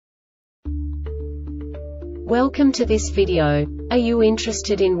Welcome to this video. Are you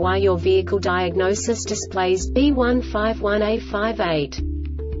interested in why your vehicle diagnosis displays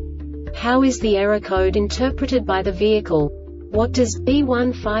B151A-58? How is the error code interpreted by the vehicle? What does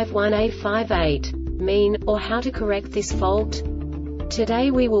B151A-58 mean, or how to correct this fault? Today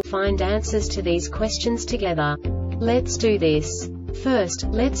we will find answers to these questions together. Let's do this. First,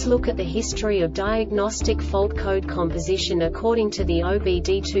 let's look at the history of diagnostic fault code composition according to the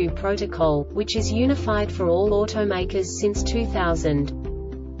OBD2 protocol, which is unified for all automakers since 2000.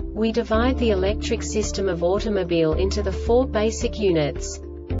 We divide the electric system of automobile into the four basic units: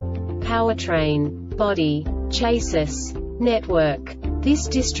 powertrain, body, chassis, network. This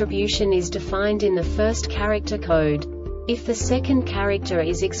distribution is defined in the first character code. If the second character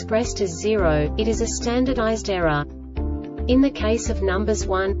is expressed as 0, it is a standardized error. In the case of numbers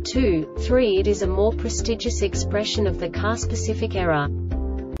 1, 2, 3, it is a more prestigious expression of the car-specific error.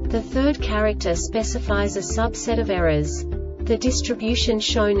 The third character specifies a subset of errors. The distribution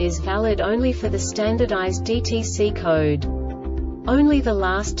shown is valid only for the standardized DTC code. Only the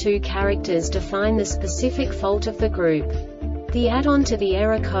last two characters define the specific fault of the group. The add-on to the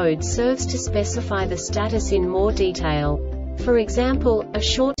error code serves to specify the status in more detail. For example, a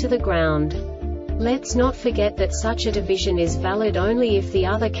short to the ground. Let's not forget that such a division is valid only if the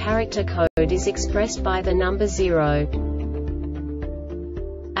other character code is expressed by the number 0.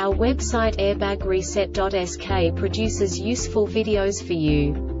 Our website airbagreset.sk produces useful videos for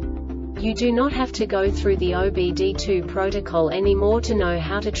you. You do not have to go through the OBD2 protocol anymore to know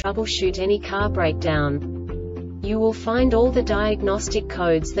how to troubleshoot any car breakdown. You will find all the diagnostic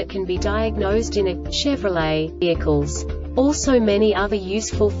codes that can be diagnosed in a Chevrolet vehicles. Also many other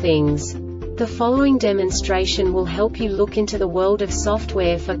useful things. The following demonstration will help you look into the world of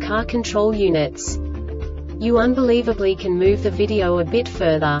software for car control units. You unbelievably can move the video a bit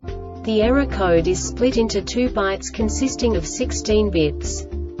further. The error code is split into 2 bytes consisting of 16 bits.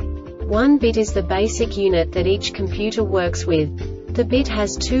 1 bit is the basic unit that each computer works with. The bit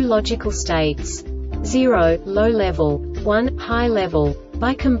has 2 logical states: 0, low level, 1, high level.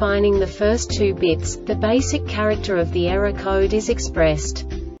 By combining the first 2 bits, the basic character of the error code is expressed.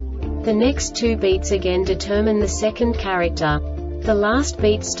 The next 2 beats again determine the second character. The last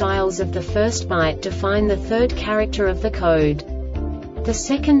beat styles of the first byte define the third character of the code. The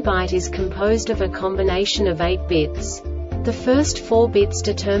second byte is composed of a combination of 8 bits. The first 4 bits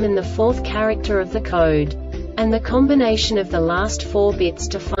determine the fourth character of the code. And the combination of the last 4 bits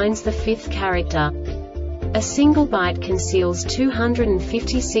defines the fifth character. A single byte conceals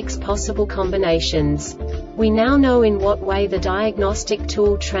 256 possible combinations. We now know in what way the diagnostic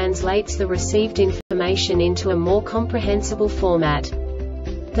tool translates the received information into a more comprehensible format.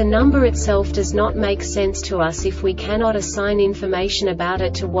 The number itself does not make sense to us if we cannot assign information about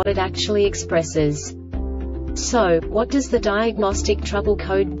it to what it actually expresses. So, what does the diagnostic trouble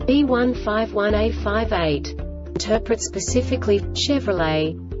code B151A-58 interpret specifically for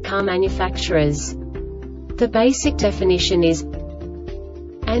Chevrolet car manufacturers? The basic definition is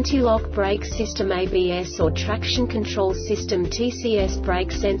Antilock brake system ABS or traction control system TCS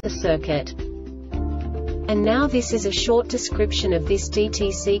brake sensor circuit. And now this is a short description of this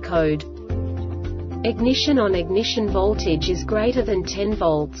DTC code. Ignition on ignition voltage is greater than 10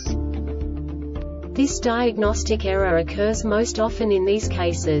 volts. This diagnostic error occurs most often in these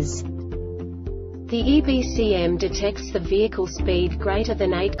cases. The EBCM detects the vehicle speed greater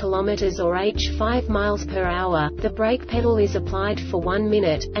than 8 km or h 5 miles per hour, the brake pedal is applied for 1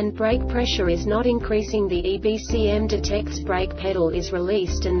 minute, and brake pressure is not increasing. The EBCM detects brake pedal is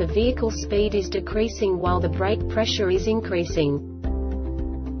released and the vehicle speed is decreasing while the brake pressure is increasing.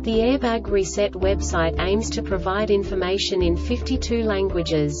 The Airbag Reset website aims to provide information in 52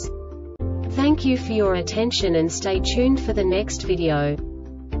 languages. Thank you for your attention and stay tuned for the next video.